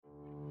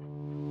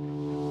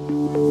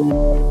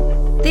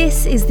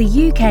This is the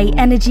UK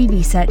Energy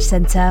Research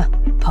Centre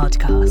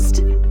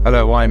podcast.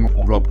 Hello, I'm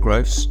Rob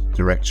Groves,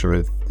 Director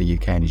of the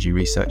UK Energy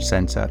Research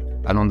Centre.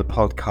 And on the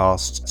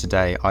podcast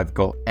today, I've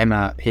got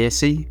Emma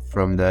Piercy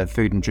from the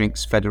Food and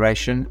Drinks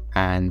Federation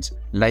and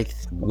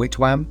Leith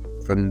Whitwam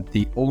from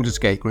the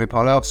Aldersgate Group.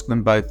 I'll ask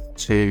them both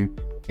to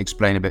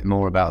explain a bit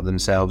more about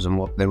themselves and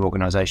what their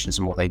organisations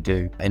and what they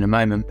do in a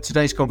moment.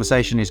 Today's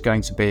conversation is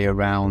going to be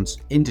around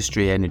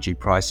industry energy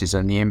prices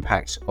and the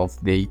impact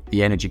of the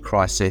energy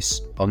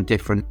crisis on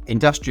different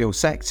industrial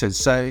sectors.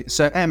 So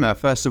Emma,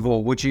 first of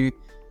all, would you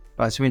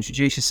like to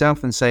introduce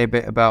yourself and say a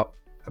bit about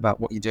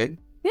what you do?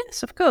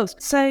 Yes, of course.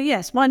 So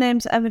yes, my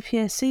name's Emma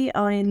Piercy.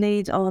 I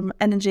lead on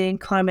energy and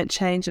climate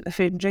change at the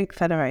Food and Drink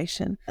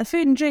Federation. The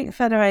Food and Drink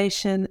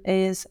Federation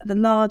is the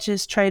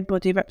largest trade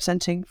body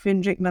representing food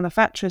and drink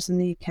manufacturers in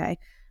the UK.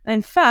 And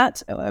in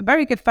fact, a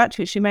very good fact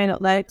which you may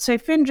not know, so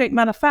food and drink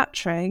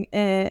manufacturing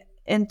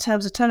in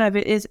terms of turnover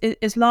is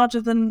larger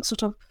than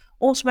sort of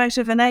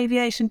automotive and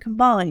aviation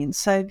combined.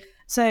 So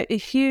a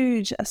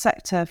huge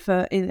sector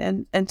for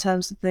in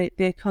terms of the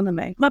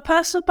economy. My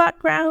personal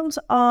background,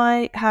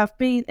 I have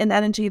been in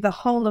energy the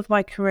whole of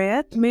my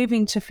career,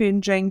 moving to food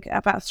and drink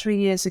about 3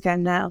 years ago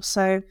now.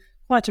 So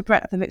quite a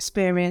breadth of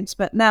experience.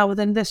 But now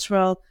within this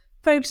role,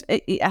 I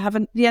have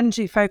the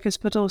energy focus,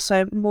 but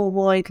also more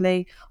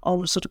widely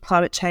on sort of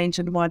climate change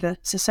and wider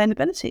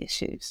sustainability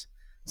issues.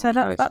 So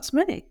that's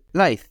me.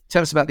 Leith,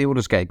 tell us about the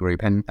Aldersgate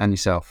Group and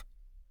yourself.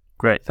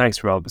 Great,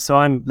 thanks, Rob. So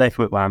I'm Leith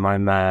Whitwam.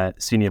 I'm a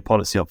Senior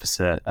Policy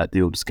Officer at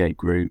the Aldersgate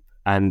Group,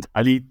 and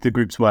I lead the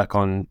group's work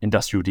on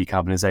industrial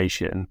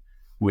decarbonisation,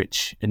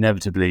 which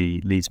inevitably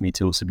leads me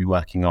to also be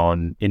working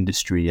on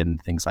industry and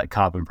things like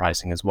carbon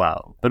pricing as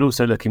well, but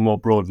also looking more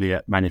broadly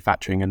at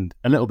manufacturing and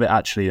a little bit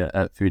actually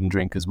at food and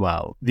drink as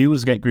well. The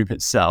Aldersgate Group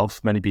itself,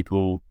 many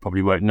people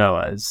probably won't know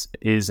us,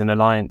 is an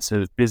alliance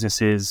of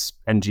businesses,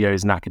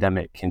 NGOs and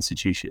academic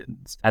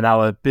institutions. And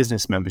our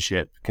business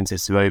membership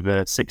consists of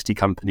over 60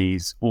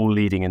 companies, all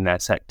leading in their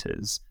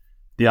sectors.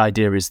 The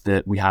idea is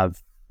that we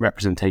have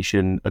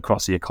representation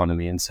across the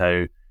economy. And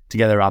so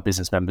together our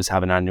business members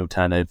have an annual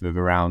turnover of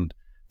around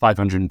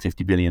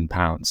 £550 billion.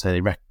 So they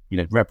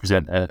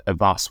represent a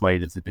vast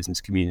swathe of the business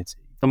community.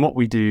 And what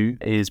we do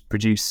is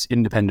produce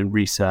independent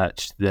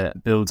research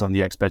that builds on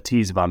the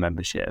expertise of our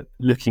membership,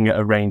 looking at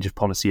a range of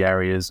policy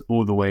areas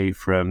all the way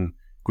from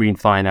green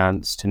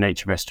finance to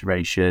nature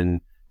restoration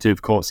to,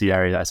 of course, the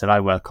area that I said I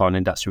work on,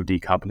 industrial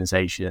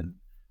decarbonisation.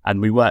 And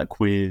we work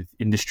with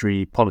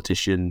industry,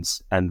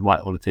 politicians and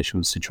Whitehall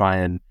officials to try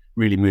and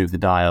really move the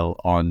dial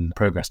on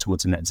progress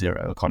towards a net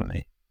zero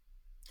economy.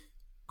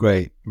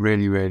 Great,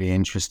 really, really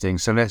interesting.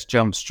 So let's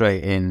jump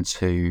straight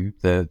into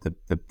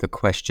the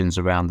questions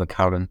around the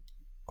current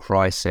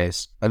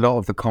crisis. A lot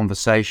of the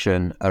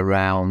conversation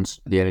around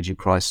the energy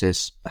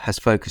crisis has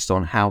focused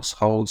on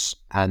households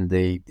and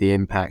the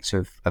impact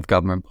of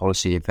government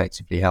policy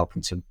effectively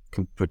helping to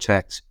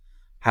protect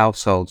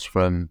households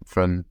from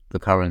the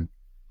current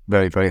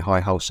very, very high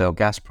wholesale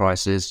gas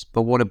prices.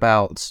 But what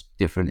about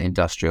different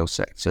industrial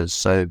sectors?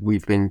 So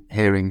we've been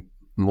hearing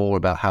more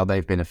about how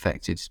they've been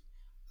affected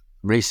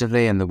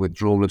recently and the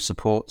withdrawal of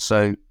support.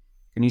 So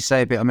can you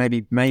say a bit, or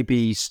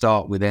maybe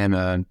start with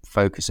Emma and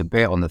focus a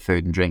bit on the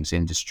food and drinks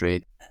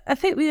industry? I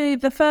think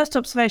the first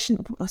observation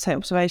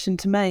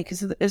to make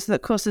is that,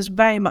 of course, there's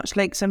very much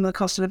links in with the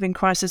cost of living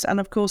crisis and,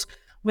 of course,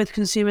 with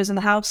consumers and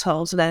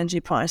households and energy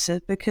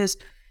prices, because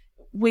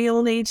we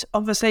all need,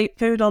 obviously,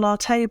 food on our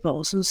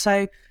tables. And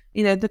so,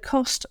 the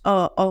cost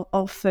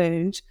of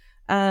food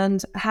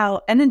and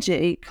how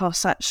energy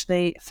costs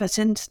actually fit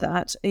into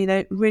that,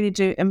 really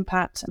do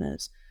impact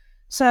us.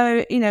 So,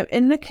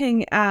 in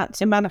looking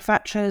at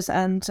manufacturers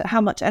and how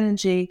much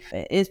energy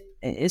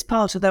is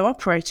part of their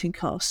operating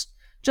costs,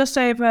 just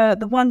over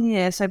the 1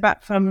 year, so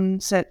back from,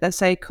 let's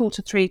say,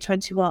 quarter 3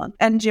 21,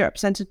 energy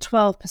represented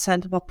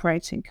 12% of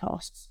operating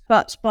costs.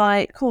 But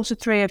by quarter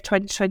 3 of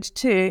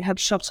 2022, it had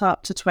shot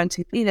up to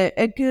 20%.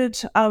 A good,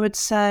 I would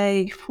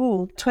say,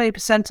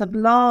 20% of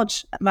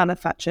large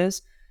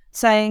manufacturers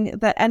saying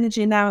that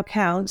energy now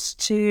accounts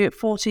to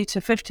 40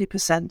 to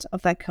 50%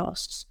 of their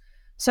costs.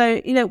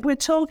 So, we're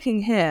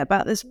talking here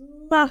about this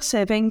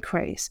massive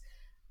increase,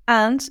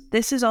 and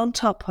this is on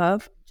top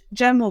of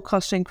general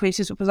cost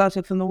increases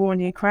resulting from the war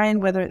in Ukraine,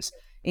 whether it's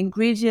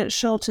ingredient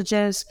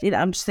shortages,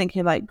 I'm just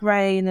thinking like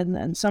grain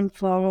and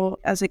sunflower oil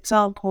as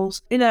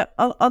examples,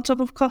 on top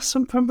of costs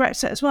from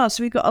Brexit as well.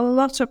 So we've got a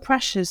lot of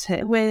pressures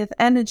here with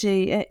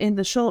energy in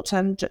the short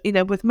term,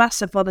 with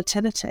massive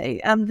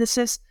volatility, and this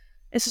is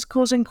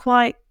causing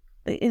quite,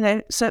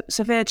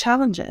 severe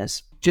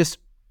challenges. Just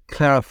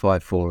clarify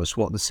for us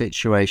what the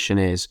situation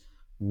is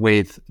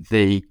with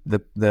the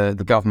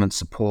government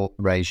support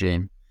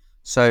regime.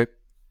 So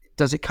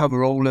does it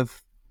cover all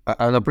of, and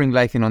I'll bring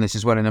Leith in on this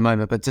as well in a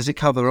moment, but does it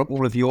cover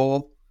all of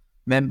your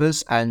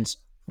members, and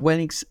what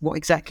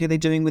exactly are they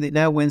doing with it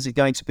now? When's it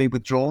going to be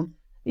withdrawn?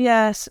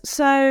 Yes,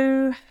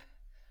 so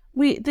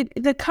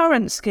the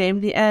current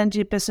scheme, the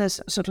energy business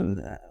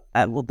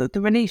the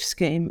relief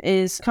scheme,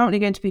 is currently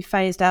going to be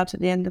phased out at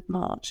the end of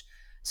March.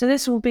 So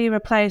this will be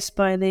replaced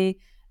by the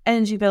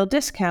energy bill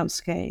discount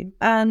scheme.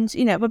 And,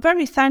 we're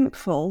very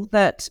thankful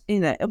that,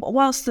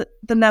 whilst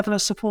the level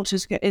of support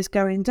is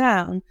going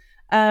down,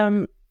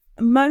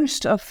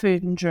 most of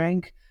food and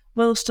drink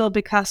will still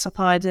be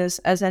classified as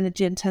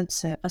energy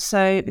intensive.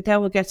 So they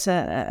will get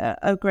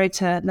a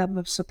greater level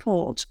of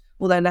support,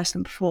 although less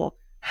than before.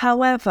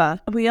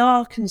 However, we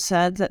are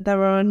concerned that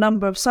there are a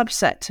number of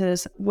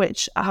subsectors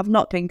which have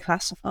not been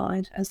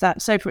classified as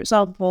that. So, for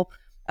example,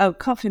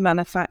 coffee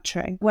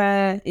manufacturing,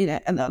 where,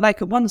 and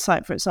like at one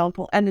site, for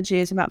example, energy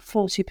is about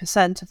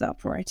 40% of the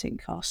operating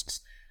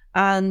costs.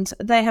 And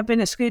they have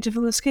been excluded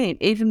from the scheme,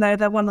 even though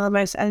they're one of the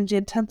most energy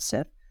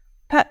intensive.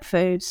 Pet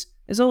foods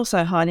is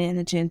also highly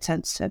energy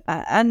intensive.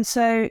 And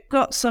so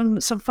got some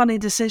funny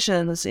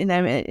decisions,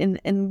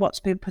 in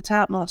what's been put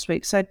out last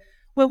week. So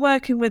we're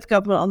working with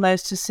government on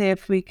those to see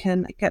if we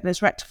can get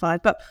this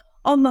rectified. But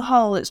on the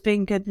whole, it's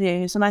been good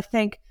news. And I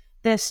think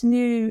this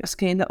new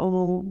scheme that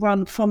will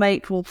run from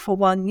April for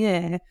 1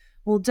 year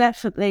will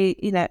definitely,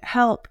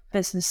 help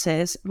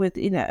businesses with,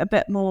 a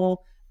bit more,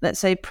 let's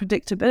say,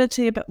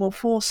 predictability, a bit more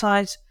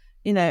foresight,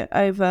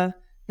 over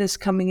this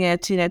coming year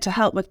to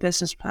help with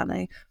business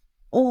planning.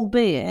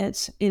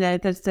 Albeit,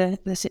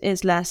 this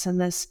is less,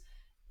 and this,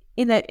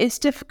 it's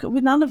difficult.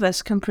 None of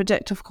us can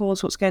predict, of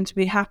course, what's going to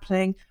be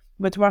happening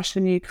with Russia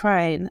and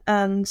Ukraine.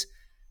 And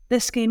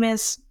this scheme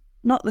is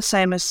not the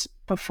same as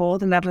before,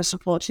 the level of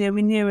support.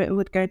 We knew it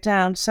would go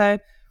down. So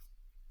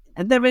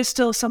there is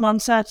still some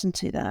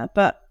uncertainty there.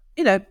 But,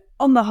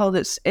 on the whole,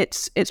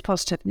 it's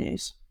positive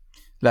news.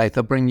 Laith,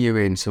 I'll bring you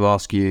in to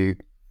ask you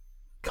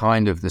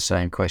kind of the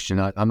same question.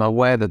 I'm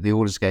aware that the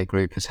Aldersgate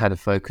Group has had a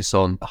focus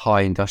on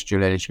high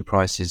industrial energy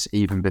prices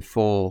even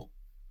before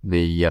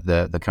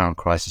the current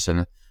crisis,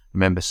 and I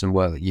remember some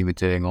work that you were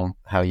doing on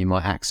how you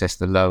might access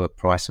the lower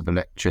price of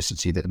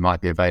electricity that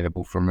might be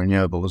available from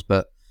renewables.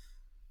 But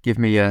give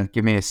me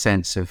a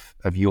sense of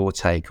your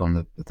take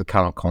on the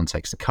current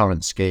context, the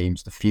current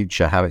schemes, the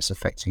future, how it's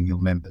affecting your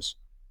members.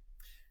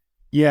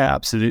 Yeah,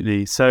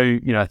 absolutely. So,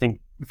 I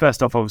think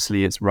first off,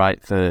 obviously, it's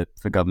right for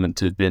government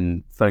to have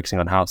been focusing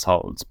on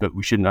households, but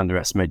we shouldn't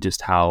underestimate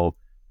just how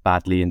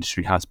badly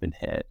industry has been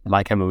hit.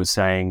 Like Emma was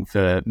saying,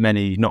 for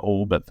many, not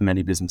all, but for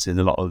many businesses,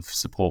 a lot of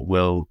support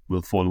will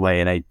fall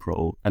away in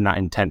April. And that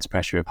intense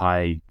pressure of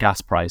high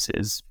gas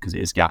prices, because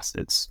it is gas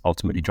that's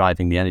ultimately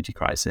driving the energy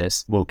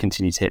crisis, will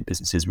continue to hit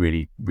businesses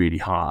really, really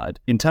hard.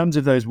 In terms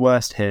of those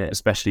worst hit,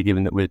 especially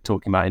given that we're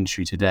talking about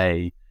industry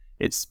today,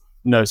 it's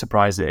no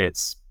surprise that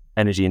it's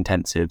energy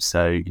intensive.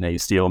 So, your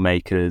steel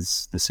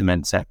makers, the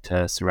cement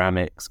sector,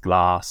 ceramics,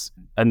 glass.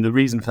 And the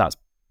reason for that's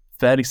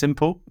fairly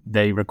simple.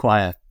 They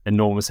require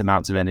enormous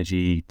amounts of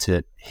energy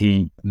to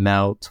heat,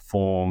 melt,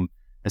 form,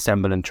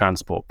 assemble and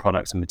transport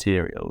products and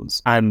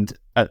materials. And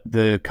at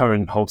the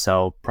current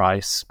wholesale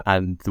price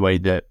and the way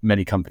that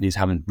many companies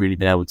haven't really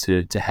been able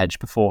to hedge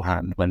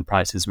beforehand when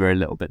prices were a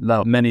little bit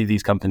low, many of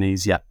these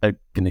companies, are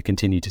going to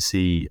continue to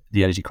see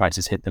the energy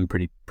crisis hit them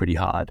pretty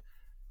hard.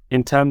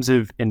 In terms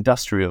of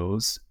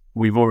industrials,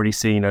 we've already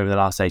seen over the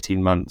last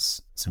 18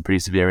 months some pretty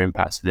severe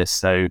impacts to this.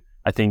 So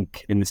I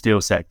think in the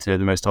steel sector,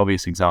 the most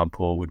obvious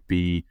example would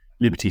be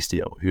Liberty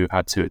Steel, who have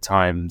had to at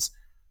times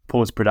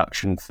pause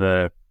production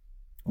for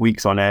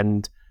weeks on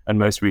end. And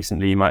most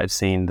recently, you might have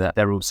seen that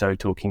they're also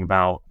talking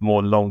about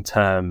more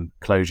long-term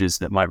closures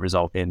that might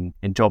result in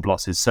job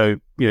losses. So,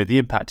 the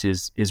impact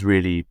is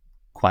really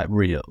quite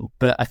real.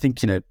 But I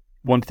think,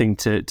 one thing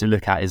to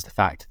look at is the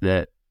fact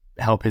that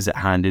help is at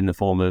hand in the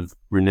form of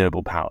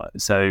renewable power.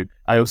 So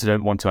I also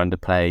don't want to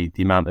underplay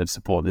the amount of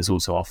support that's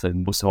also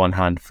on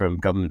hand from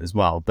government as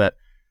well. But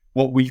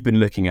what we've been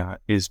looking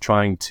at is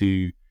trying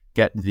to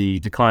get the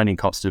declining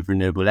cost of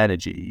renewable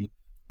energy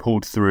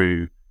pulled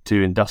through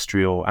to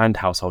industrial and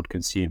household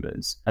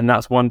consumers. And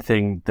that's one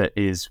thing that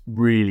is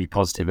really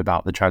positive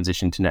about the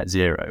transition to net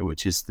zero,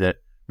 which is that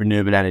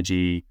renewable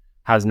energy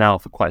has now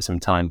for quite some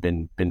time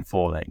been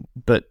falling.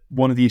 But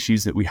one of the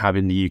issues that we have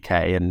in the UK,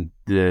 and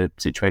the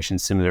situation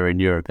similar in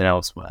Europe and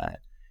elsewhere,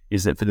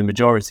 is that for the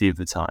majority of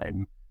the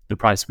time, the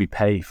price we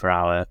pay for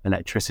our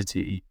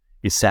electricity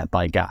is set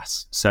by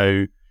gas.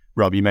 So,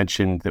 Rob, you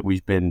mentioned that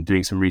we've been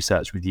doing some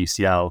research with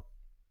UCL,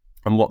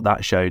 and what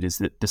that showed is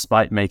that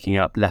despite making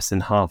up less than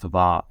half of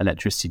our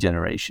electricity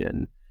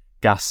generation,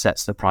 gas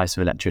sets the price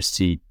of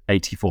electricity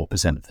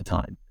 84% of the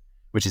time,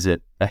 which is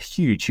a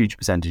huge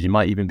percentage. It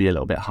might even be a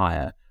little bit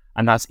higher.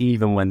 And that's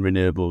even when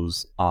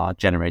renewables are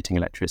generating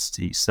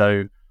electricity.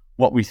 So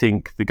what we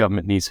think the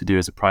government needs to do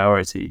as a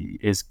priority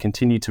is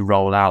continue to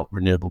roll out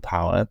renewable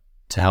power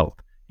to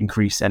help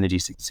increase energy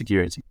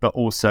security, but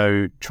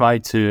also try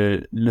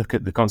to look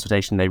at the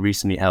consultation they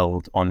recently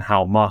held on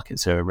how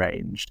markets are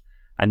arranged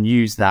and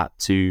use that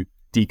to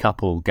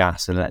decouple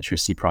gas and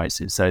electricity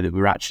prices so that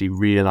we're actually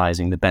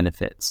realizing the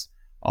benefits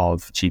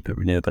of cheaper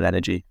renewable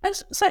energy.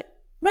 So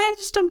may I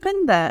just jump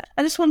in there?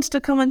 I just wanted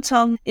to comment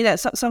on,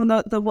 some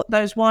of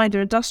those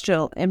wider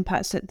industrial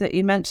impacts that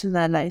you mentioned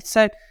there, Laith.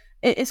 So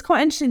it's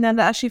quite interesting then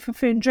that actually for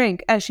food and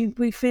drink, actually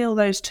we feel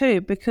those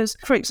too, because,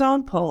 for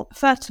example,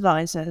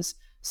 fertilizers.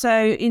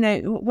 So,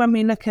 when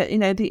we look at,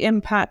 the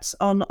impacts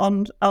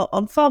on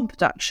farm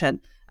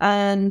production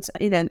and,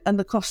 and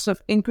the cost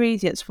of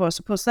ingredients for us,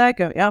 of course, they're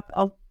going up.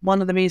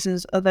 One of the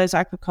reasons are those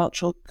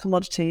agricultural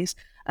commodities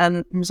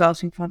and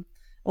resulting from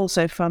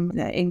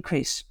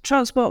increased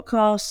transport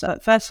costs,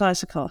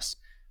 fertilizer costs.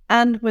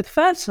 And with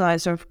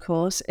fertilizer, of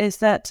course, is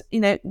that,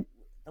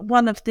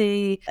 one of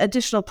the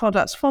additional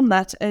products from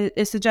that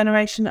is the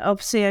generation of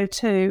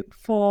CO2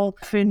 for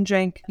food and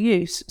drink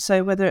use.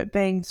 So whether it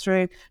being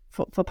through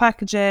for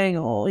packaging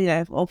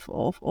or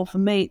for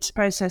meat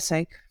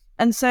processing.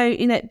 And so, the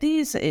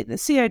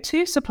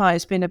CO2 supply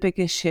has been a big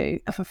issue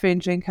for food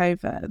and drink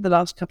over the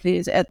last couple of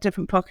years at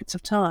different pockets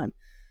of time.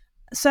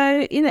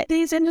 So,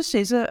 these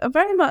industries are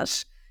very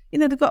much,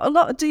 they've got a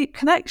lot of deep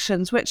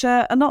connections, which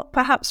are not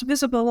perhaps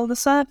visible on the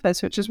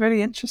surface, which is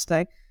really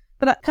interesting.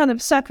 But that kind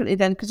of separately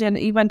then, because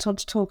you went on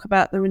to talk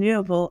about the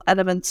renewable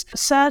elements,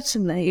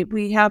 certainly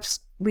we have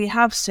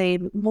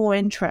seen more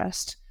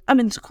interest. I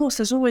mean, of course,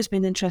 there's always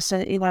been interest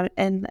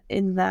in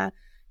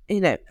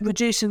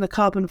reducing the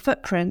carbon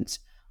footprint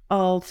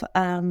of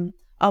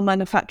our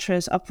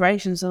manufacturers'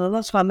 operations, and a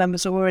lot of our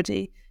members are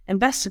already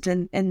invested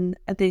in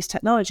these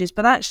technologies.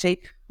 But actually,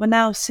 we're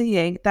now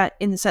seeing that,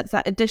 in a sense,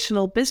 that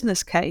additional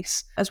business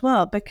case as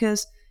well,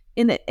 because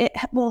it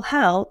will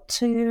help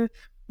to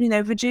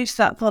reduce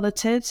that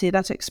volatility,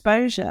 that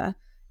exposure,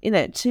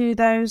 to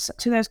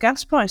those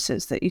gas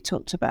prices that you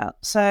talked about.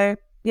 So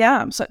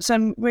yeah, so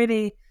some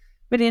really,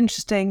 really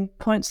interesting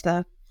points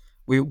there.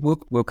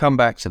 We'll come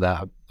back to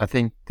that. I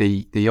think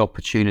the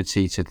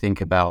opportunity to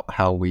think about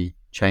how we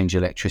change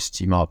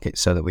electricity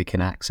markets so that we can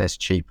access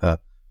cheaper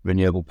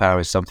renewable power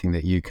is something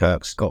that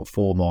UKERC's got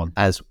form on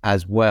as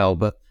well.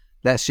 But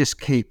let's just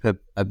keep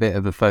a bit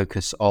of a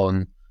focus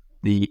on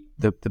the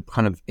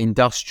kind of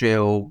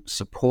industrial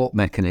support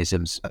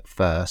mechanisms at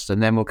first,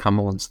 and then we'll come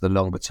on to the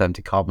longer term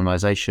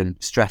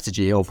decarbonisation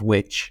strategy, of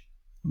which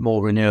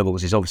more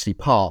renewables is obviously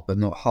part but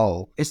not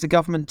whole. Is the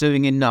government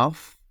doing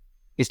enough?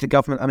 Is the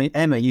government, I mean,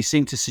 Emma, you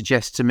seem to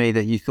suggest to me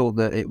that you thought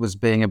that it was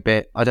being a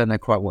bit, I don't know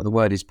quite what the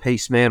word is,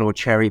 piecemeal or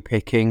cherry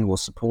picking or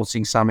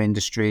supporting some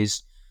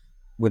industries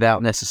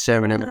without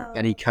necessarily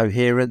any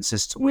coherence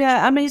as to which.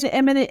 Yeah, I mean,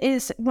 it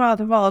is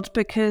rather odd,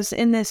 because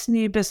in this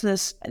new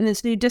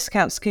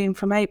discount scheme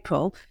from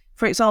April,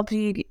 for example,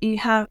 you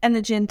have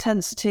energy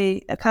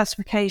intensity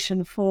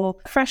classification for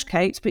fresh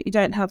cakes, but you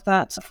don't have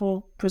that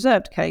for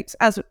preserved cakes,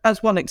 as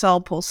one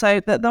example. So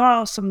that there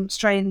are some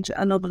strange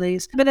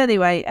anomalies. But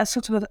anyway,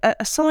 aside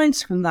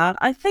from that,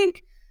 I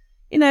think,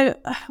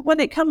 when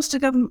it comes to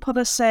government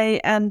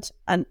policy and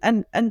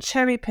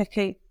cherry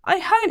picking, I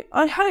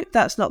hope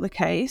that's not the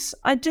case.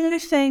 I do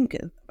think,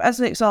 as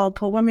an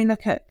example, when we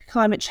look at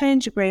climate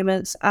change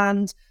agreements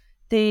and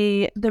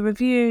the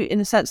review, in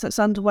a sense, that's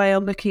underway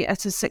on looking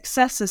at a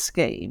successor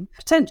scheme,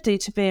 potentially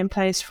to be in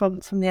place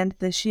from the end of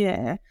this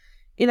year,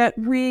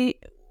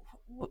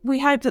 we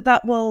hope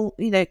that will,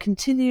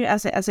 continue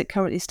as it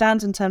currently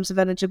stands in terms of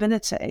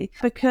eligibility,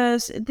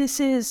 because this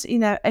is,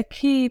 a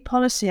key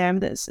policy aim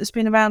that's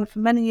been around for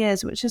many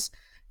years, which is,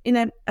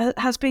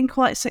 has been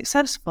quite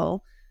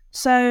successful.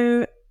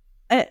 So,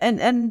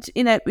 and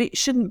it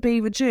shouldn't be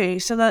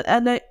reduced.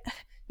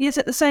 Yes,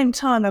 at the same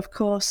time, of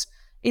course,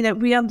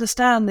 we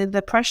understand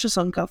the pressures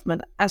on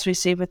government, as we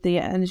see with the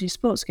energy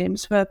support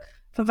schemes, for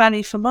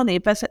value for money.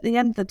 But at the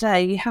end of the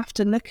day, you have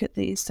to look at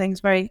these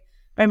things very,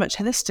 very much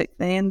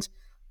holistically,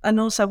 and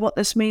also what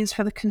this means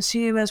for the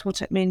consumers,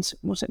 what it means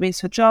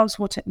for jobs,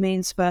 what it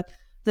means for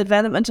the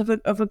development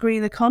of a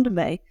green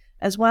economy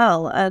as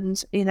well,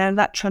 and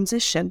that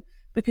transition,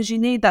 because you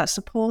need that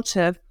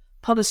supportive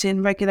policy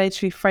and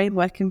regulatory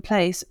framework in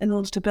place in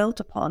order to build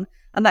upon,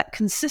 and that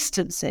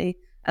consistency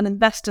and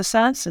investor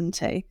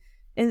certainty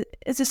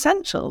is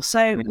essential.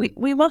 So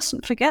we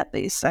mustn't forget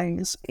these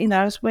things,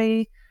 as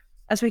we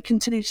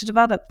continue to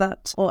develop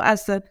that, or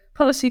as the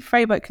policy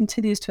framework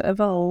continues to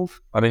evolve.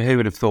 I mean, who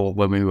would have thought,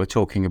 when we were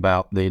talking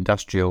about the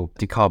industrial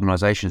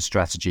decarbonisation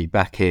strategy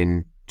back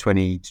in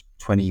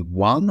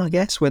 2021, I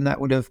guess, when that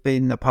would have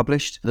been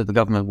published, that the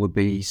government would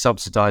be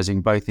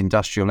subsidising both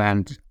industrial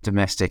and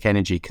domestic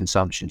energy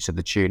consumption to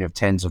the tune of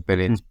tens of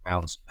billions of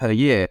pounds per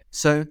year.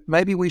 So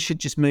maybe we should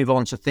just move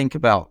on to think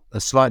about a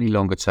slightly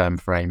longer term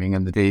framing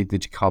and the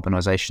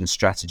decarbonisation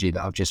strategy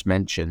that I've just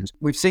mentioned.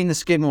 We've seen the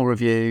Skidmore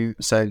review,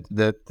 so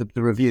the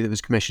review that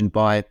was commissioned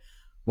by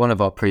one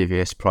of our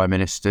previous prime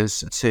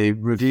ministers to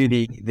review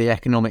the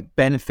economic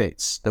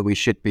benefits that we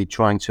should be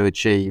trying to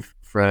achieve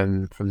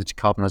from the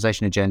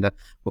decarbonisation agenda.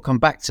 We'll come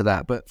back to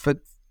that, but I'm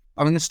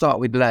going to start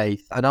with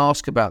Leith and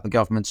ask about the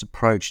government's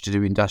approach to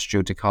do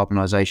industrial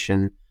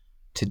decarbonisation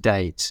to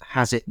date.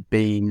 Has it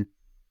been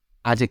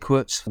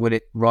adequate? Will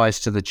it rise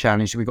to the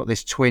challenge? We've got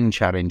this twin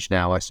challenge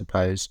now, I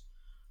suppose,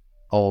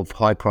 of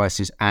high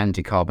prices and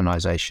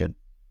decarbonisation.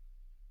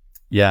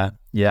 Yeah,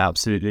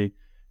 absolutely.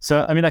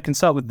 So, I mean, I can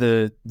start with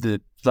the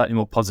slightly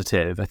more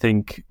positive. I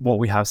think what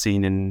we have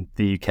seen in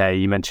the UK,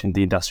 you mentioned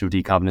the industrial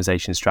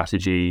decarbonisation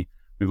strategy.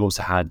 We've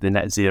also had the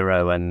net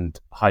zero and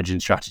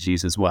hydrogen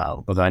strategies as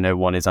well, although I know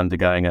one is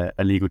undergoing a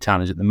legal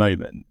challenge at the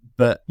moment.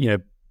 But,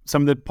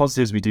 some of the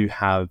positives we do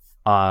have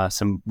are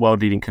some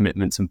world-leading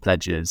commitments and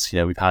pledges.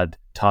 We've had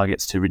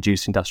targets to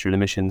reduce industrial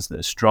emissions that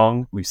are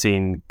strong. We've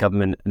seen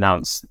government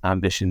announce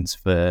ambitions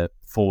for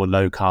 4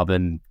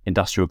 low-carbon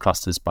industrial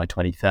clusters by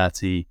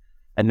 2030,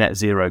 a net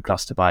zero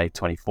cluster by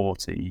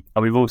 2040.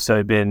 And we've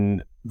also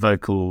been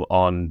vocal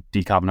on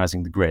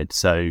decarbonising the grid.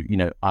 So,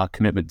 our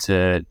commitment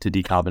to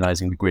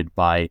decarbonising the grid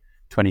by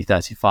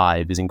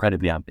 2035 is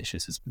incredibly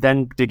ambitious.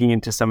 Then digging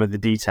into some of the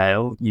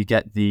detail, you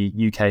get the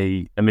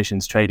UK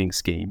emissions trading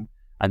scheme,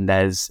 and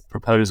there's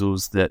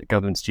proposals that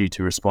government's due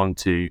to respond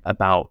to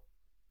about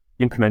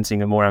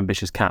implementing a more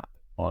ambitious cap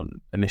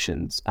on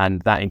emissions,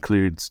 and that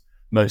includes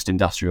most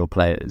industrial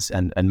players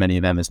and many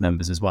of them as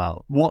members as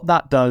well. What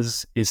that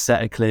does is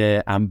set a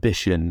clear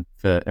ambition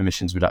for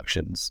emissions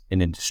reductions in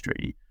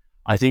industry.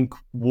 I think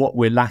what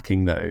we're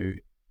lacking, though,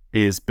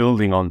 is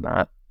building on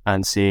that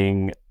and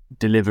seeing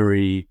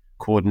delivery,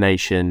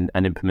 coordination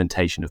and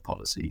implementation of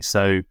policy.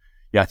 So,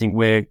 I think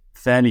we're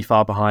fairly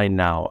far behind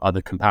now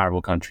other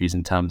comparable countries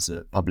in terms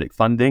of public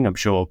funding. I'm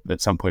sure at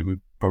some point we'll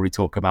probably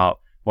talk about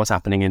what's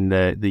happening in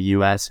the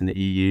US and the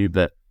EU,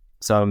 but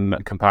some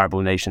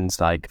comparable nations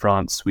like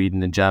France,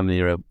 Sweden and Germany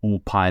are all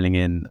piling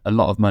in a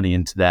lot of money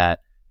into their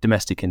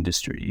domestic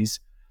industries.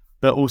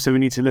 But also we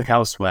need to look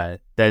elsewhere.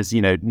 There's,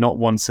 not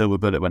one silver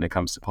bullet when it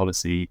comes to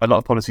policy. A lot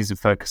of policies have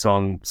focused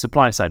on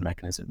supply side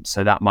mechanisms.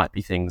 So that might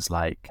be things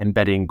like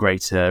embedding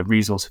greater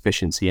resource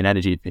efficiency and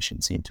energy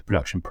efficiency into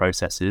production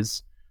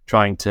processes,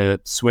 trying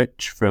to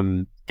switch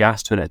from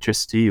gas to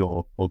electricity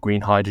or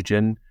green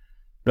hydrogen.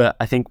 But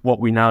I think what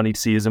we now need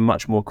to see is a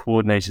much more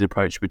coordinated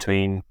approach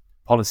between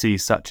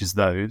policies such as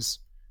those,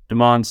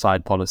 demand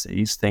side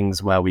policies,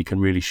 things where we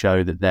can really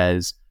show that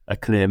there's a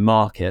clear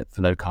market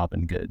for low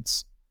carbon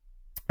goods,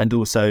 and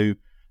also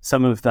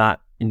some of that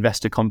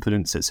investor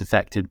confidence that's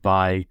affected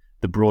by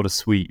the broader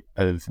suite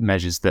of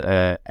measures that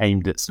are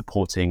aimed at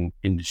supporting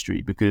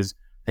industry. Because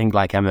I think,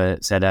 like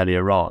Emma said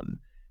earlier on,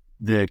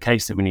 the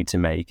case that we need to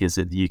make is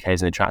that the UK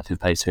is an attractive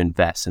place to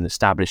invest and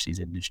establish these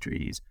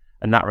industries.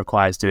 And that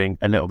requires doing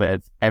a little bit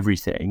of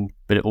everything,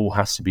 but it all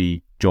has to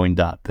be joined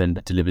up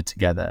and delivered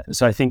together.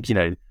 So I think,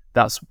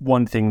 that's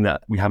one thing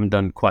that we haven't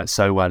done quite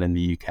so well in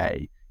the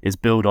UK, is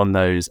build on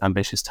those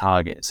ambitious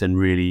targets and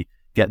really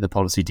get the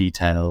policy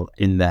detail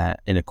in there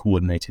in a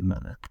coordinated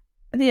manner.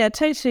 Yeah, I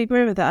totally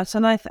agree with that.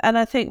 And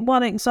I think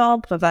one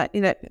example of that,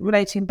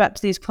 relating back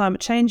to these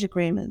climate change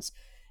agreements,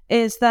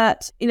 is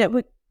that,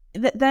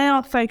 they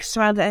are focused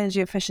around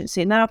energy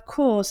efficiency. Now, of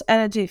course,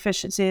 energy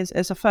efficiency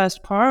is a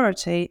first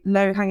priority,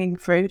 low-hanging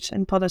fruit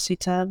in policy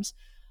terms.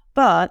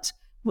 But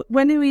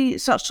when we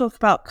start to talk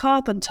about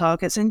carbon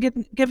targets, and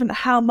given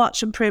how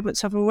much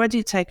improvements have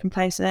already taken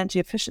place in energy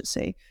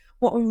efficiency,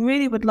 what we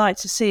really would like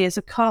to see is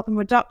a carbon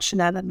reduction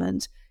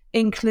element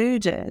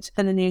included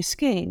in a new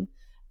scheme,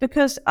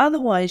 because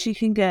otherwise you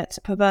can get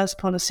perverse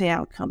policy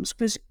outcomes.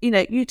 Because,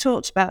 you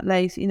talked about,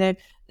 Laith,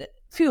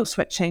 fuel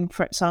switching,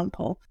 for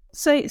example.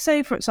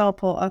 Say for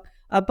example,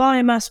 a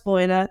biomass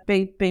boiler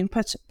being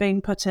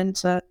put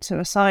into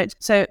a site.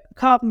 So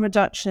carbon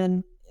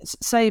reduction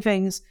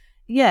savings,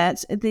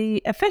 yet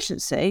the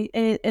efficiency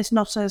is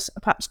not as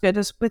perhaps good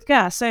as with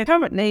gas. So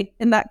currently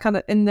in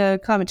the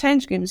climate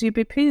change schemes, you'd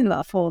be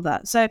penalised for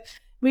that. So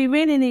we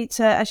really need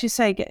to, as you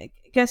say,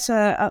 get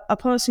a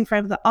policy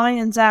framework that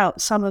irons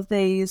out some of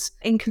these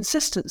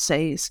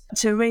inconsistencies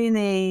to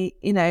really,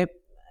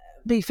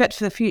 be fit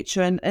for the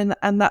future and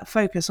that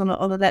focus on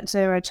a net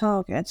zero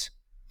target.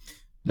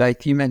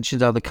 Like you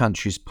mentioned other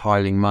countries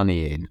piling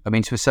money in. I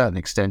mean, to a certain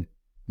extent,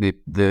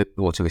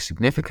 or to a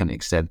significant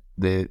extent,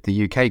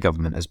 the UK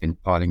government has been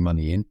piling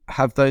money in.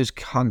 Have those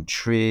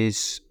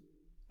countries,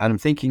 and I'm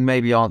thinking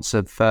maybe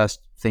answer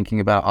first, thinking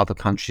about other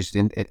countries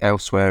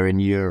elsewhere in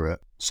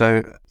Europe.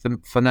 So the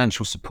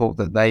financial support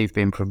that they've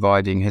been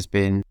providing has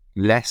been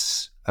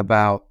less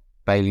about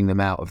bailing them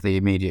out of the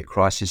immediate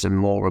crisis and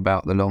more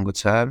about the longer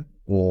term,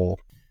 or?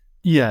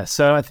 Yeah,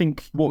 so I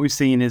think what we've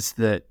seen is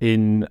that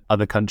in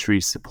other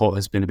countries, support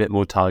has been a bit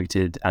more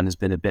targeted and has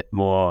been a bit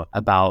more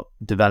about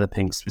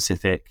developing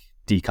specific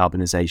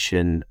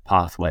decarbonisation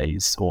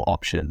pathways or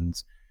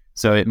options.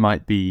 So it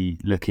might be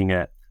looking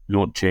at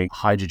launching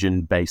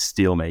hydrogen-based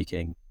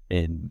steelmaking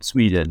in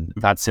Sweden.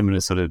 We've had similar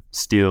sort of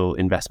steel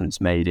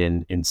investments made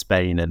in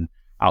Spain and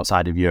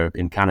outside of Europe,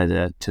 in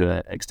Canada to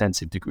an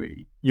extensive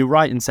degree. You're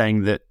right in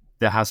saying that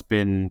there has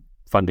been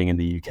funding in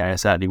the UK. I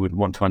certainly wouldn't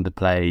want to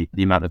underplay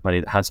the amount of money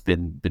that has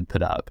been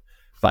put up.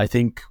 But I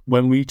think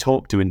when we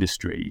talk to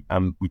industry,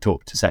 we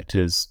talk to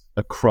sectors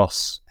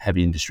across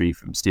heavy industry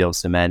from steel,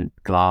 cement,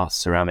 glass,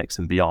 ceramics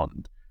and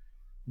beyond,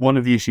 one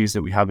of the issues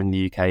that we have in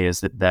the UK is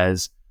that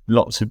there's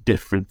lots of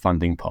different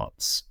funding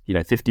pots,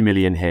 50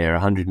 million here,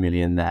 100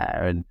 million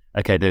there. And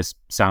okay, those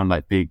sound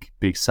like big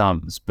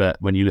sums, but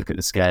when you look at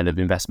the scale of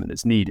investment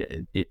that's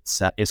needed,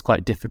 it's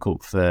quite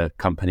difficult for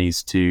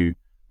companies to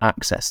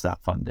access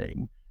that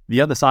funding. The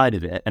other side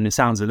of it, and it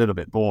sounds a little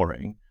bit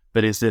boring,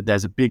 but is that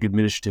there's a big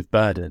administrative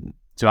burden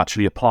to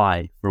actually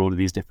apply for all of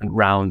these different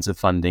rounds of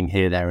funding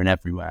here, there and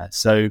everywhere.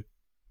 So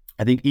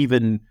I think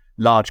even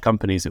large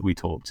companies that we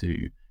talk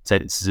to say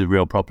this is a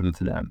real problem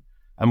for them.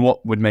 And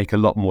what would make a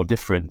lot more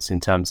difference in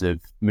terms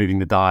of moving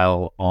the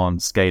dial on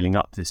scaling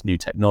up this new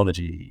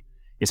technology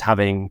is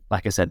having,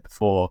 like I said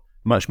before,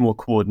 much more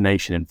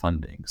coordination in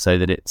funding, so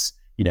that it's,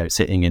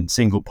 sitting in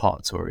single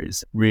pots or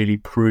is really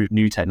prove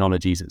new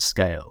technologies at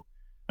scale.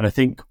 And I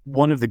think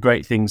one of the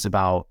great things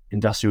about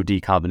industrial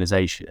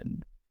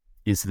decarbonisation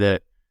is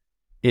that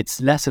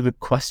it's less of a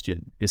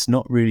question. It's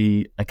not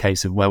really a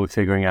case of where we're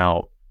figuring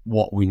out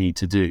what we need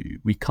to do.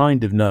 We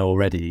kind of know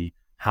already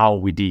how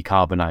we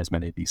decarbonise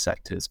many of these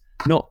sectors.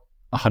 Not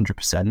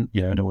 100%, I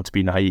don't want to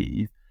be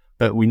naive,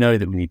 but we know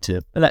that we need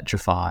to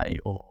electrify,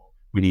 or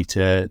we need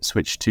to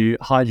switch to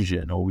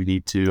hydrogen, or we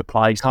need to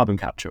apply carbon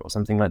capture or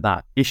something like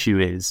that. Issue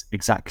is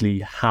exactly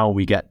how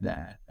we get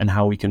there and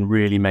how we can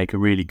really make a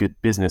really good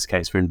business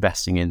case for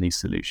investing in these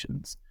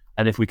solutions.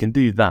 And if we can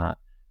do that,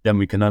 then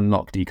we can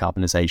unlock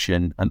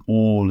decarbonisation and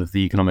all of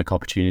the economic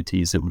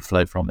opportunities that would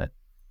flow from it.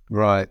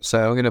 Right.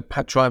 So I'm going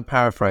to try and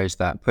paraphrase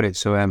that, put it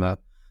to Emma.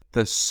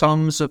 The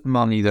sums of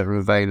money that are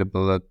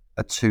available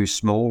are too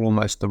small,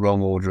 almost the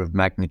wrong order of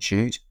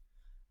magnitude,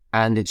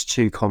 and it's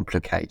too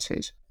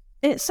complicated.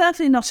 It's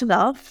certainly not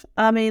enough.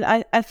 I mean,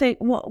 I think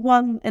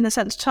one, in a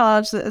sense,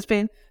 charge that has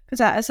been put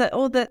out is that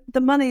all the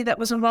money that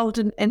was involved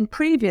in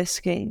previous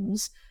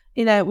schemes,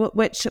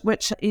 which for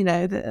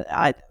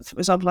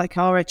example, like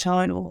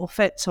RHI or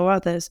FITS or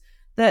others,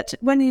 that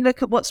when you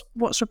look at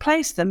what's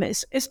replaced them,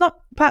 it's not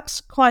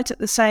perhaps quite at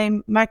the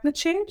same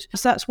magnitude.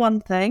 So that's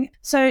one thing.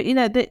 So,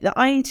 the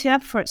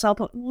IETF, for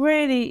example,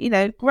 really,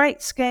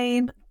 great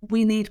scheme.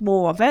 We need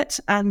more of it,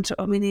 and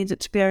we need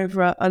it to be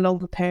over a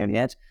longer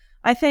period.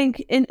 I think,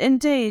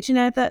 indeed,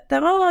 that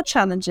there are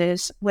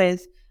challenges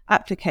with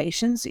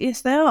applications.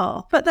 Yes, there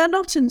are, but they're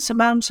not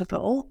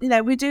insurmountable.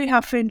 We do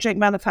have food and drink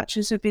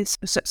manufacturers who've been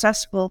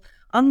successful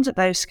under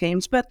those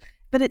schemes, but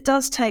it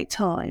does take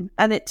time,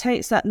 and it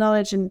takes that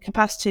knowledge and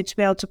capacity to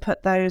be able to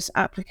put those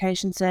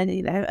applications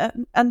in,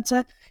 and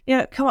to,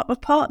 come up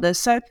with partners.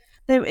 So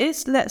there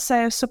is, let's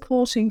say, a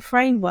supporting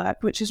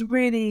framework, which is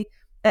really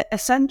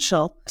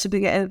essential to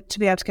be able to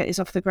get these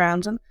off the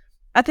ground. And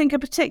I think a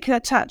particular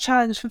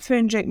challenge for food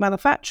and drink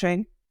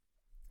manufacturing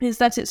is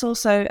that it's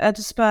also a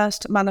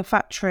dispersed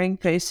manufacturing.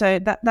 So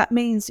that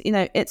means,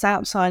 it's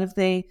outside of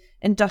the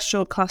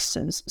industrial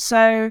clusters.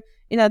 So,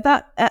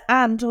 that,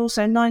 and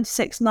also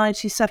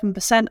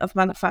 96-97% of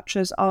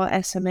manufacturers are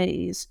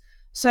SMEs.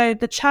 So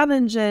the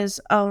challenges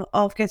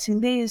of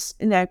getting these,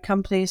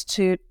 companies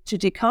to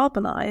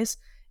decarbonise,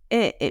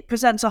 it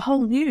presents a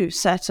whole new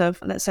set of,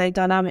 let's say,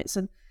 dynamics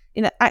and,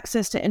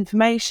 access to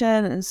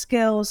information and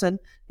skills and,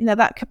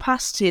 that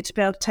capacity to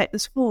be able to take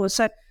this forward.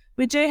 So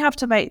we do have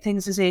to make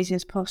things as easy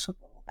as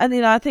possible. And,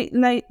 I think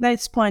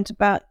Nate's point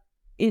about,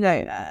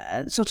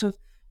 sort of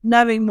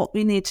knowing what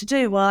we need to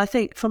do. Well, I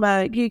think from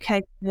a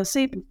UK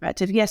PLC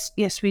perspective,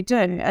 yes, we do.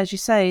 As you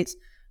say, it's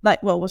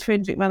like, with food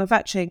and drink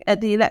manufacturing,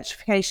 the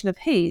electrification of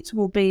heat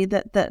will be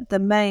the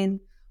main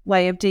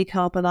way of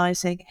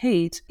decarbonising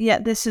heat.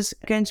 Yet this is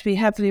going to be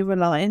heavily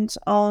reliant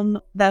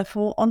on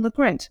the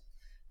grid.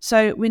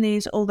 So we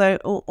need all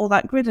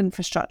that grid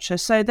infrastructure.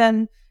 So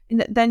then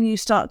you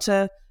start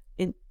to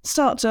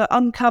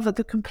uncover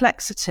the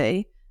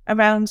complexity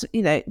around,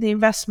 the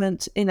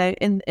investment, in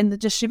the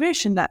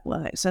distribution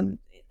networks and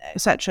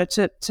etc.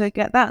 to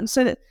get that. And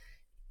so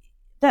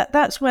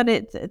that's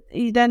when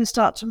you then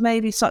start to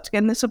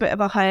get a little bit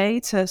of a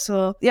hiatus.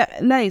 Or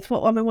Nath,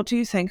 what do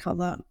you think on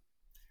that?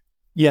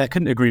 Yeah,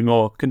 couldn't agree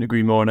more.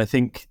 And I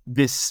think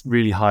this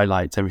really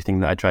highlights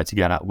everything that I tried to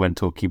get at when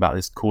talking about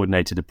this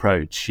coordinated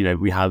approach.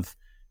 We have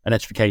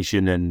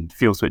electrification and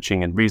fuel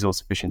switching and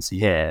resource efficiency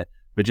here,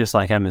 but just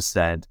like Emma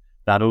said,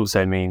 that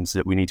also means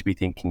that we need to be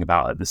thinking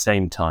about at the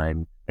same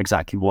time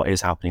exactly what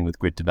is happening with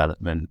grid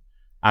development.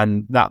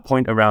 And that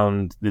point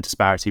around the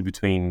disparity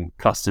between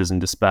clusters and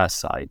dispersed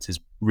sites is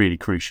really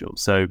crucial.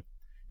 So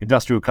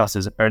industrial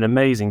clusters are an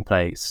amazing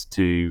place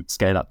to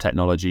scale up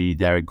technology.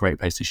 They're a great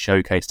place to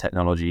showcase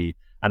technology.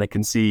 And I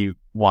can see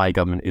why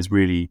government is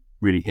really,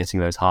 really hitting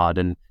those hard.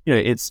 And,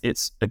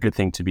 it's a good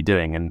thing to be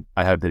doing. And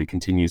I hope that it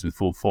continues with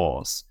full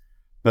force.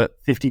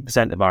 But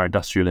 50% of our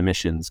industrial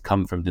emissions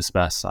come from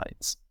dispersed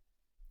sites.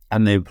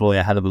 And they employ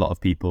a hell of a lot of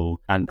people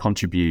and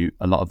contribute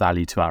a lot of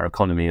value to our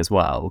economy as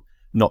well.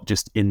 Not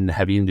just in the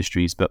heavy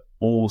industries, but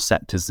all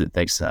sectors that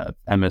they serve.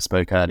 Emma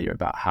spoke earlier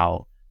about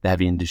how the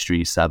heavy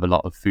industries serve a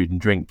lot of food and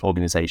drink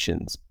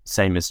organizations,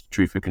 same is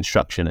true for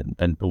construction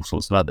and all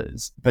sorts of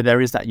others. But there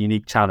is that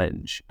unique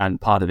challenge, and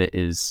part of it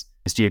is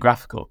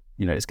geographical.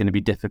 It's going to be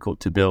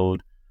difficult to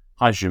build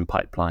hydrogen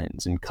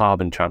pipelines and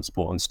carbon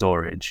transport and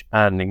storage,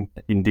 and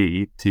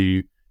indeed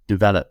to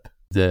develop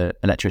the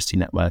electricity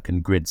network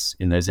and grids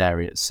in those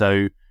areas.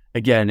 So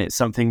again, it's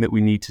something that we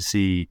need to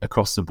see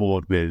across the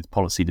board with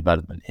policy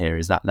development here,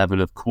 is that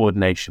level of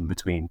coordination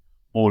between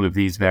all of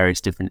these various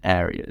different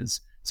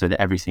areas so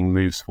that everything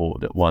moves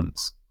forward at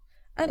once.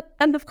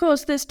 And of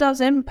course, this does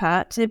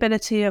impact the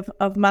ability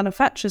of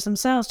manufacturers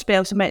themselves to be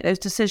able to make those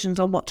decisions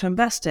on what to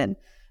invest in.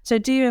 So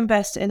do you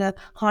invest in a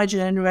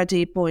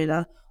hydrogen-ready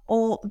boiler,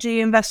 or do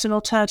you invest in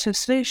alternative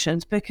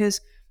solutions?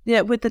 Because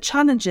with the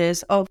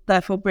challenges of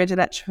therefore grid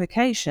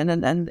electrification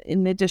and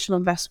in the additional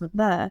investment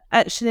there,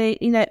 actually,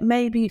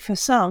 maybe for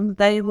some,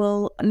 they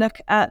will look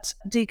at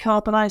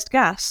decarbonised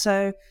gas.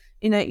 So,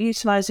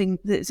 utilising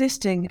the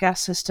existing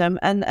gas system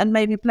and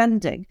maybe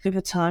blending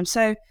over time.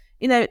 So,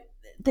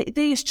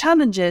 these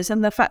challenges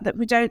and the fact that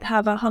we don't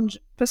have 100%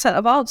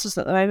 of answers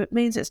at the moment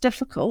means it's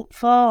difficult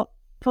for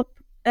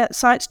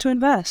sites to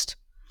invest.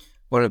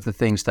 One of the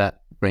things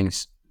that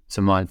brings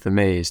to mind for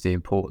me is the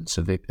importance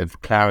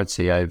of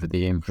clarity over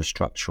the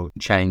infrastructural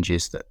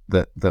changes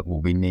that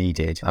will be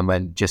needed. And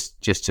when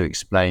just to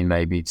explain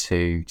maybe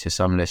to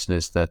some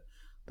listeners that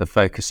the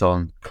focus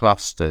on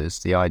clusters,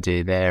 the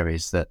idea there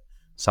is that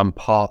some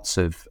parts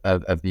of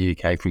the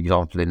UK, for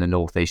example, in the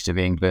northeast of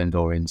England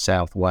or in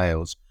South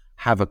Wales,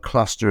 have a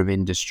cluster of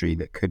industry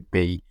that could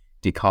be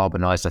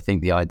decarbonised. I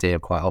think the idea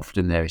quite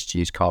often there is to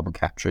use carbon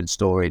capture and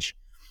storage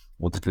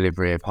or the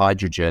delivery of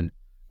hydrogen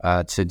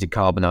to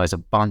decarbonise a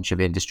bunch of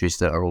industries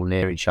that are all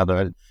near each other.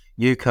 And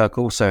UKERC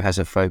also has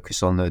a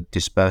focus on the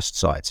dispersed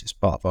sites. It's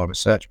part of our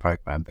research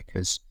programme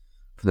because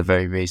for the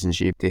very reasons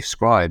you've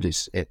described,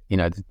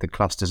 the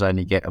clusters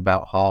only get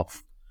about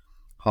half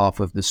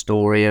of the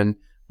story, and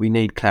we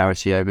need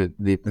clarity over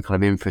the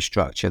kind of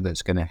infrastructure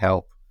that's going to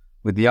help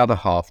with the other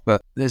half.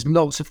 But there's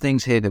lots of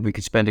things here that we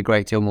could spend a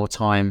great deal more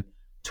time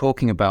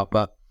talking about,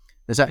 but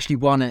there's actually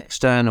one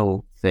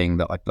external thing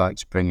that I'd like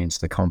to bring into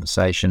the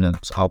conversation, and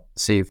I'll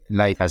see if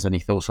Leith has any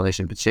thoughts on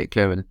this in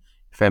particular, and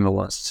if Emma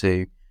wants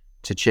to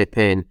chip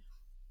in.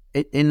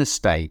 In the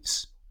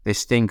States,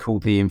 this thing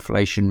called the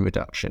Inflation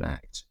Reduction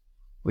Act,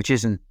 which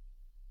is an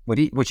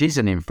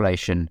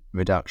inflation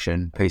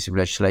reduction piece of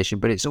legislation,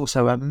 but it's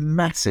also a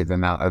massive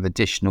amount of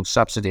additional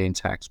subsidy and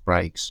tax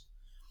breaks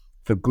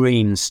for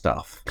green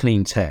stuff,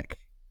 clean tech.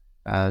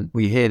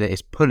 We hear that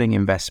it's pulling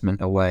investment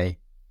away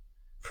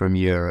from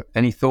Europe.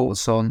 Any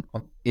thoughts on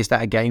is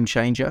that a game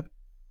changer?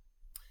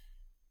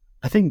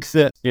 I think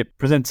that it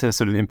presents a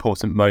sort of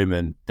important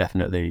moment,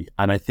 definitely.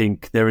 And I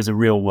think there is a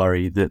real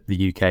worry that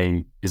the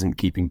UK isn't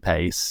keeping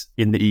pace.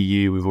 In the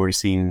EU, we've already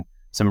seen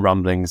some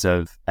rumblings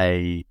of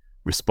a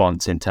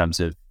response in terms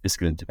of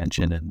fiscal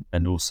intervention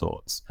and all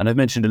sorts. And I've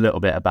mentioned a little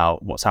bit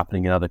about what's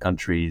happening in other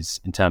countries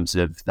in terms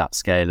of that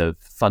scale of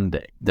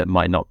funding that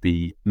might not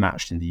be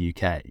matched in the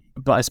UK.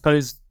 But I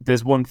suppose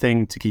there's one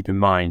thing to keep in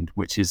mind,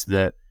 which is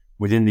that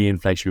within the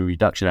Inflation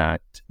Reduction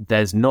Act,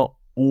 there's not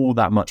all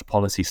that much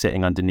policy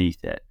sitting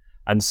underneath it.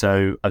 And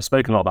so I've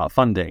spoken a lot about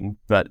funding,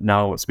 but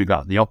now I want to speak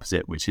about the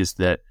opposite, which is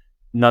that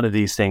none of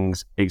these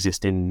things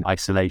exist in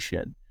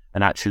isolation.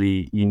 And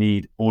actually, you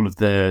need all of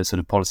the sort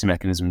of policy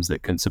mechanisms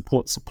that can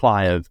support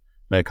supply of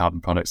low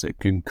carbon products, that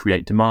can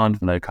create demand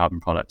for low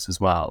carbon products as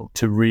well,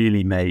 to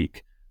really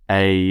make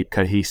a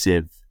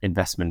cohesive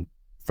investment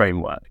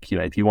framework.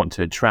 If you want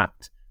to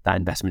attract that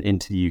investment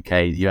into the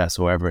UK, the US,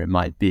 or wherever it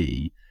might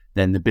be,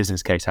 then the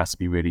business case has to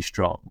be really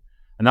strong.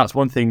 And that's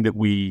one thing that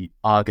we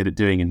are good at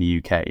doing in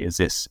the UK is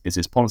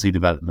this policy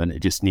development.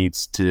 It just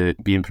needs to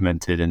be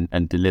implemented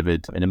and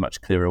delivered in a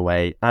much clearer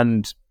way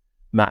and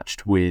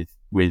matched with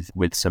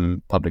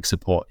some public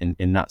support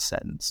in that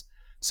sense.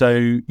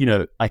 So,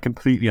 I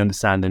completely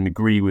understand and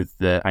agree with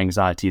the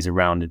anxieties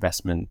around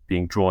investment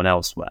being drawn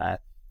elsewhere.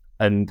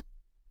 And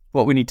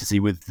what we need to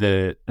see with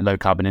the low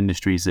carbon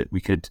industries that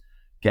we could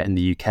get in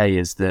the UK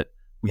is that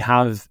we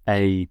have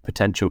a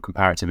potential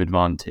comparative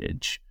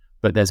advantage,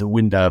 but there's a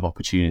window of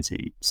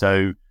opportunity.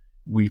 So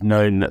we've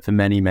known that for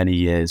many, many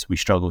years, we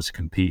struggle to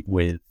compete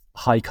with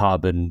high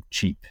carbon,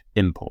 cheap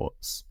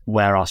imports,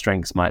 where our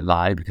strengths might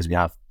lie, because we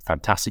have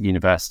fantastic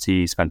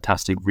universities,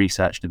 fantastic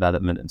research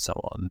development, and so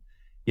on,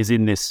 is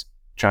in this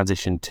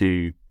transition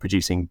to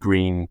producing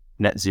green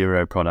net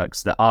zero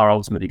products that are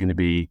ultimately going to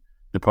be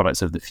the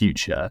products of the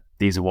future.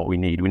 These are what we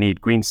need. We need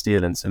green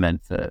steel and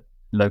cement for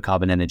low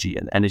carbon energy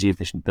and energy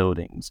efficient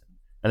buildings,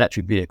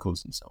 electric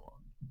vehicles, and so on.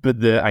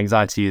 But the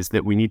anxiety is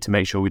that we need to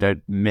make sure we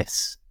don't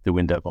miss the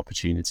window of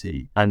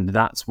opportunity. And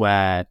that's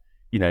where,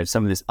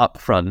 some of this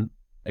upfront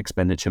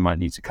expenditure might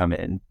need to come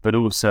in, but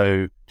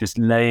also just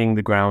laying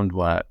the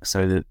groundwork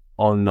so that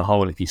on the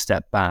whole, if you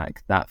step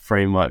back, that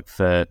framework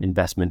for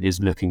investment is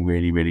looking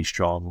really, really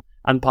strong.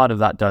 And part of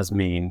that does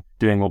mean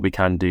doing what we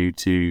can do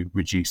to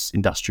reduce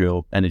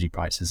industrial energy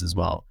prices as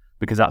well,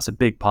 because that's a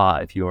big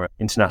part if you're an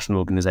international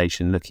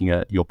organization looking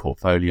at your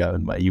portfolio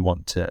and where you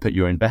want to put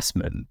your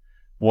investment.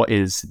 What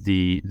is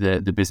the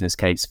business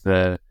case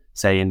for,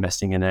 say,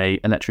 investing in a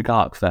electric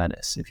arc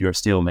furnace? If you're a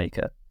steel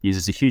maker,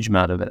 uses a huge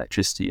amount of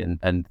electricity,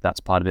 and that's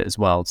part of it as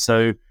well.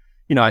 So,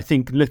 I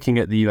think looking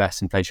at the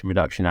US Inflation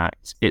Reduction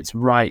Act, it's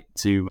right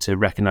to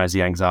recognize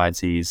the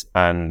anxieties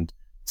and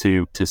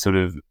to sort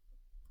of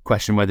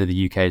question whether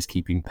the UK is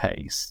keeping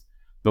pace.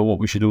 But what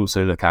we should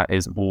also look at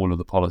is all of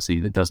the policy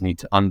that does need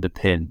to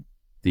underpin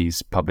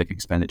these public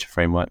expenditure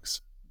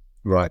frameworks.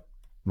 Right.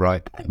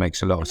 It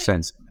makes a lot of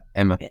sense.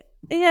 Emma?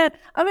 Yeah,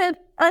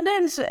 I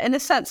know in a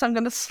sense I'm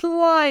going to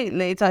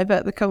slightly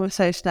divert the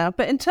conversation now,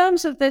 but in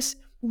terms of this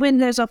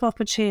windows of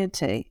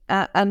opportunity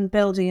and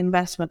building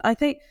investment, I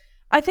think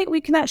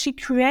we can actually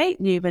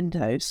create new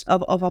windows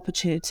of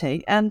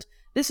opportunity. And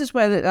this is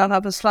where I'll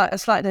have a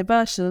slight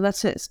diversion, and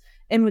that's it's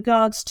in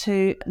regards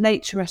to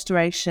nature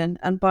restoration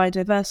and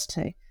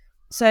biodiversity.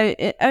 So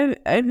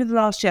over the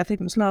last year, I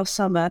think it was last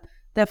summer,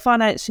 the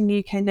Financing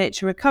UK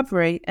Nature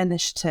Recovery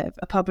Initiative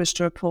published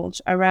a report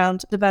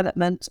around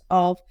development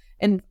of,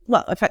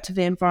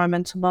 effectively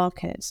environmental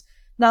markets.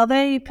 Now,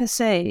 they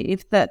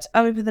perceive that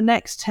over the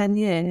next 10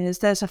 years,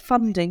 there's a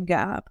funding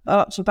gap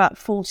up to about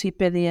 £40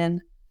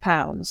 billion.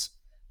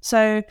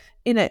 So,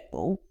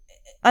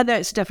 I know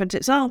it's a different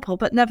example,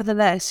 but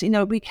nevertheless,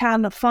 we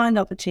can find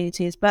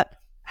opportunities, but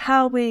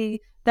how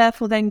we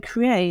therefore then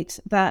create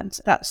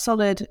that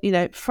solid,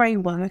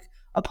 framework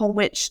upon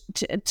which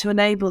to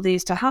enable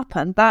these to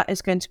happen, that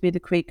is going to be the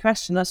key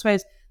question. I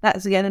suppose that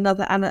is, again,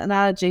 another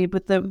analogy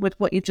with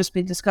what you've just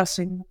been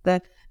discussing,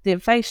 the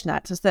Inflation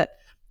Act, is that,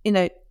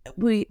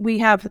 we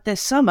have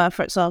this summer,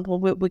 for example,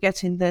 we're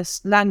getting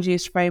this land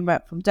use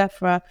framework from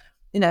DEFRA,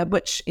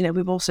 which,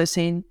 we've also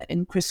seen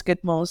in Chris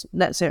Skidmore's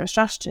net zero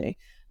strategy.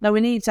 Now,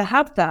 we need to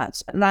have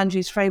that land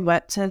use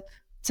framework to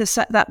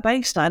set that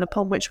baseline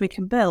upon which we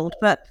can build.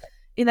 But,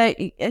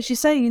 as you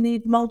say, you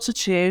need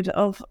multitude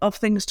of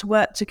things to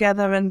work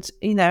together and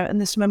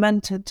this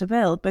momentum to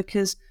build,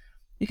 because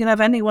you can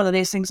have any one of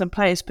these things in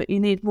place, but you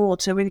need more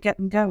to really get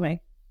them going.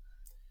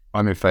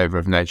 I'm in favour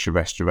of nature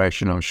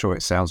restoration. I'm sure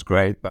it sounds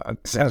great, but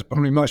it sounds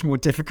probably much more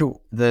difficult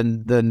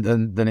than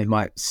it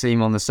might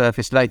seem on the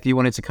surface. Leith, you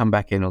wanted to come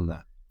back in on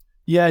that?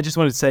 Yeah, I just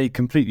wanted to say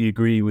completely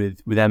agree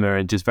with Emma,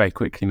 and just very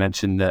quickly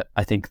mention that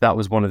I think that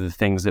was one of the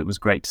things that was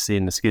great to see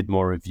in the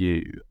Skidmore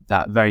review,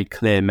 that very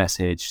clear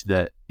message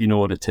that in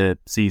order to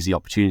seize the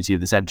opportunity of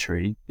the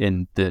century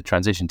in the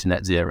transition to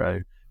net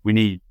zero, we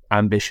need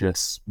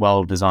ambitious,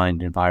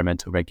 well-designed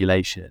environmental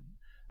regulation.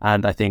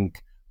 And I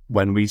think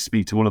when we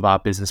speak to all of our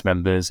business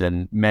members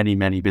and many,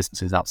 many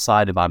businesses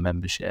outside of our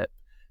membership,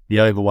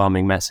 the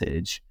overwhelming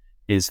message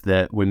is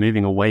that we're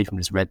moving away from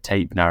this red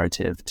tape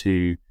narrative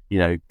to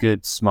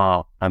good,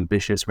 smart,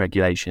 ambitious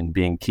regulation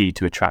being key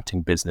to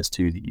attracting business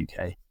to the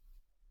UK.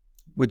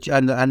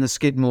 And the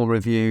Skidmore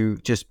review,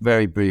 just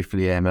very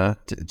briefly, Emma,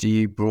 do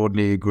you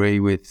broadly agree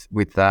with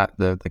that,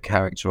 the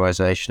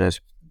characterisation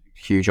as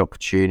huge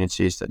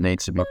opportunities that need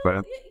to be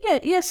grown?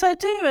 Yes, I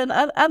do.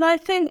 And I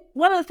think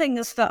one of the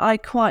things that I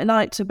quite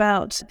liked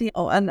about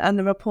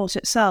the report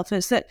itself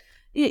is that,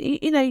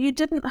 you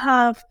didn't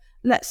have,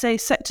 let's say,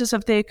 sectors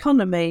of the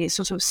economy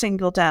sort of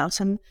singled out.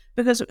 And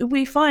because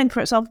we find,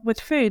 for example, with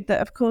food, that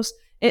of course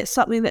it's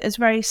something that is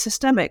very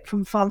systemic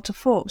from farm to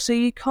fork. So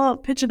you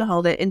can't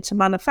pigeonhole it into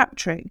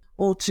manufacturing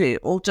or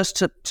just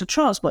to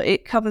transport.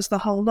 It covers the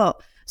whole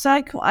lot.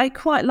 So I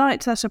quite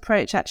liked that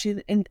approach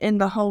actually in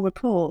the whole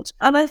report.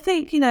 And I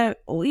think,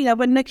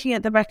 when looking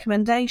at the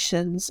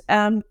recommendations,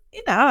 I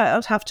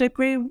would have to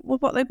agree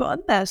with what they put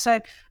on there. So,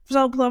 for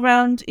example,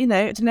 around,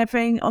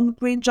 delivering on the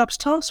Green Jobs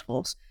Task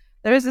Force.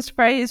 There is this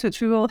phrase which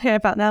we all hear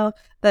about now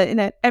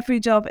that, every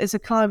job is a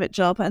climate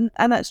job. And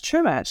that's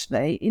true,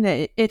 actually.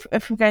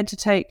 If we're going to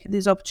take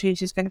these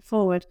opportunities going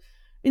forward,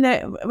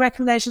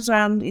 recommendations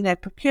around,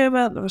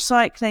 procurement, the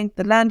recycling,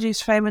 the land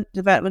use framework,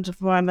 development of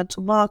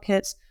environmental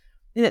markets,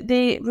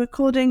 the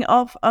recording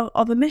of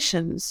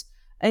emissions,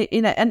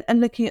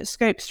 and looking at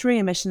Scope 3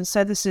 emissions.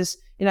 So this is,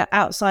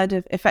 outside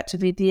of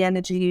effectively the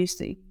energy use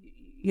that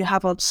you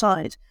have on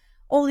site.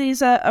 All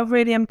these are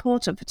really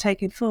important for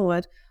taking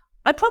forward.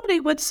 I probably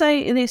would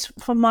say, at least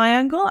from my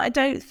angle, I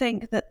don't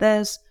think that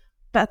there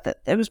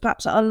was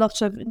perhaps a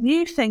lot of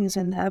new things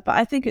in there, but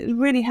I think it's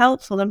really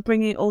helpful in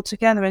bringing it all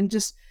together and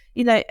just,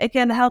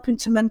 again, helping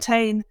to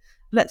maintain,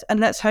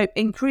 let's hope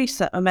increase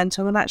that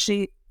momentum and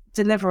actually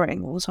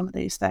delivering all some of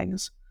these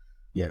things.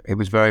 Yeah, it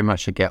was very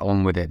much a get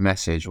on with it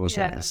message,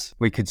 wasn't it?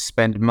 We could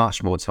spend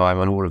much more time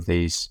on all of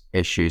these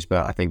issues,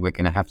 but I think we're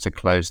going to have to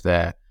close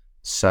there.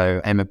 So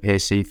Emma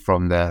Piercy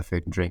from the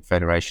Food and Drink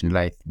Federation,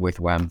 Leith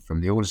Witham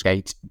from the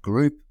Aldersgate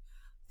Group,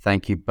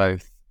 thank you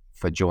both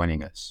for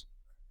joining us.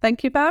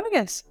 Thank you for having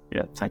us.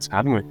 Yeah, thanks for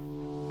having me.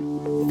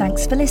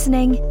 Thanks for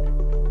listening.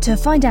 To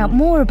find out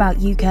more about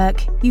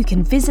UKERC, you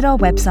can visit our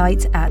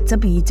website at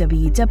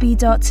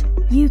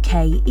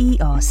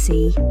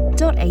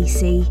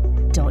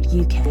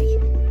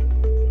www.ukerc.ac.uk.